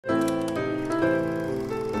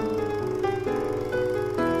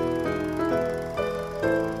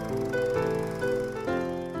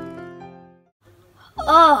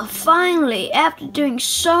Oh, finally, after doing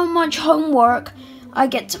so much homework, I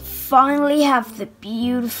get to finally have the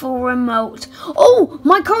beautiful remote. Oh,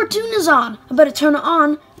 my cartoon is on. I better turn it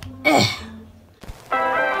on.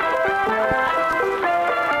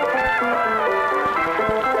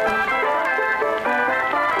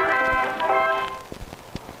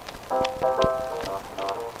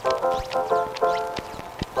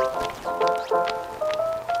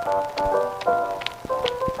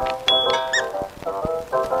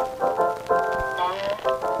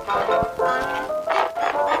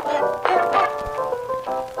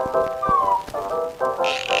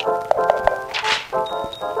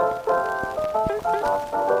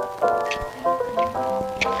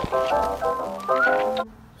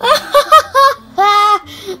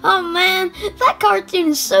 Oh man, that cartoon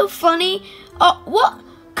is so funny. What?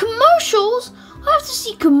 Commercials? I have to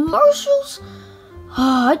see commercials?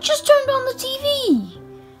 I just turned on the TV.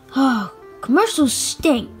 Commercials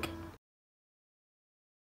stink.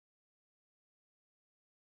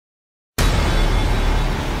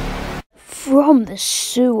 From the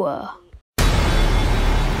sewer,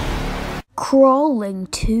 crawling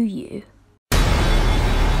to you,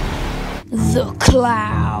 the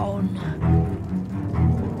clown.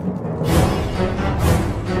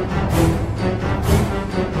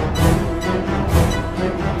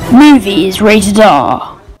 Movie is rated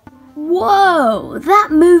R. Whoa, that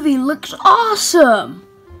movie looks awesome.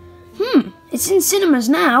 It's in cinemas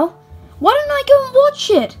now. Why don't I go and watch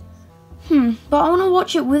it? But I want to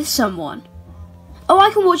watch it with someone. Oh,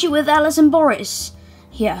 I can watch it with Alice and Boris.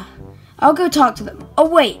 Yeah, I'll go talk to them. Oh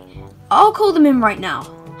wait, I'll call them in right now.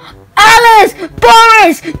 Alice!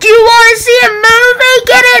 Boris! Do you want to see a movie?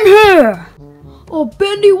 Get in here! Oh,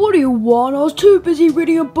 Bendy, what do you want? I was too busy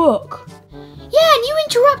reading a book. Yeah, and you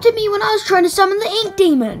interrupted me when I was trying to summon the ink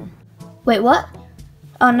demon. Wait, what?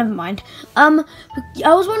 Oh, never mind. I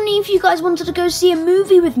was wondering if you guys wanted to go see a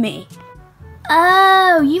movie with me.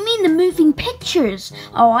 Oh, you mean the moving pictures?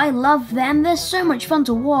 Oh, I love them. They're so much fun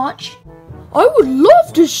to watch. I would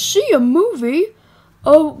love to see a movie.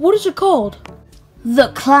 What is it called?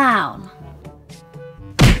 The Clown.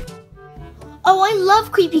 Oh, I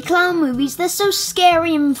love creepy clown movies. They're so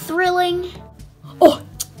scary and thrilling. Oh,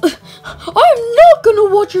 I'm not gonna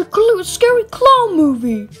watch a scary clown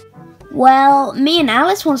movie. Well, me and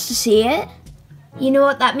Alice wants to see it. You know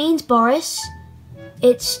what that means, Boris?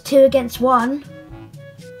 It's 2 against 1.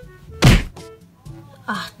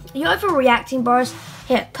 You're overreacting, Boris.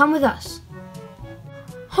 Here, come with us.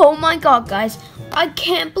 Oh my god, guys. I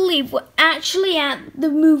can't believe we're actually at the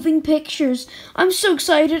moving pictures. I'm so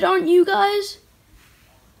excited, aren't you guys?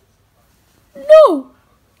 No,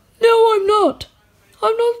 I'm not.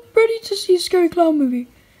 I'm not ready to see a scary clown movie.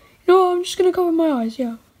 No, I'm just gonna cover my eyes,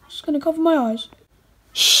 yeah. Just gonna cover my eyes.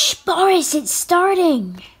 Shh, Boris, it's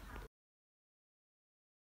starting.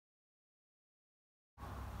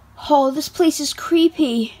 Oh, this place is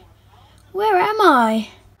creepy. Where am I?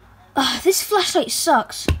 This flashlight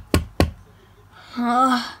sucks.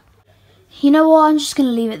 You know what? I'm just gonna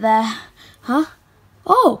leave it there. Huh?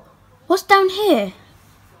 Oh, what's down here?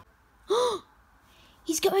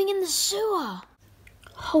 He's going in the sewer.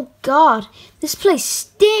 Oh God, this place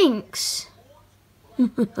stinks.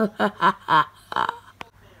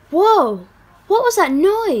 Whoa, what was that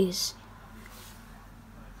noise?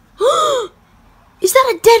 Is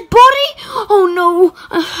that a dead body? Oh no,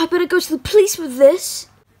 I better go to the police with this.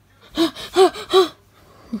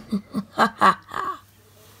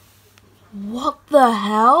 What the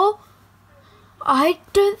hell? I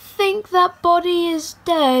don't think that body is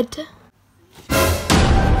dead.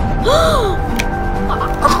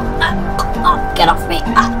 Get off me!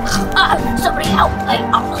 Somebody help me!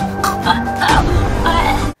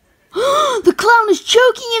 The clown is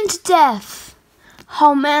choking him to death.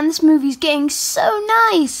 Oh man, this movie's getting so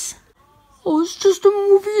nice. Oh, it's just a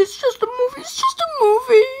movie, it's just a movie, it's just a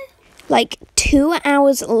movie. Like 2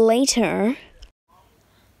 hours later.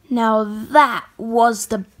 Now that was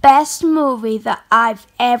the best movie that I've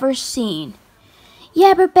ever seen.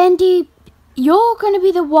 Yeah, but Bendy, you're going to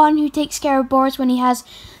be the one who takes care of Boris when he has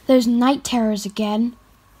those night terrors again.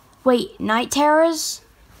 Wait, night terrors?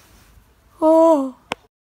 Oh.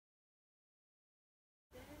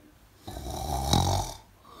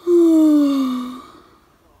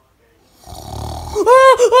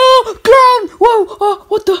 Clown! Whoa!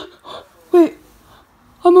 What the? Wait,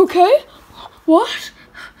 I'm okay? What?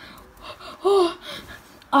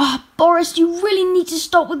 Boris, you really need to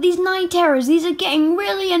stop with these night terrors. These are getting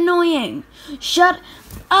really annoying. Shut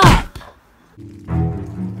up!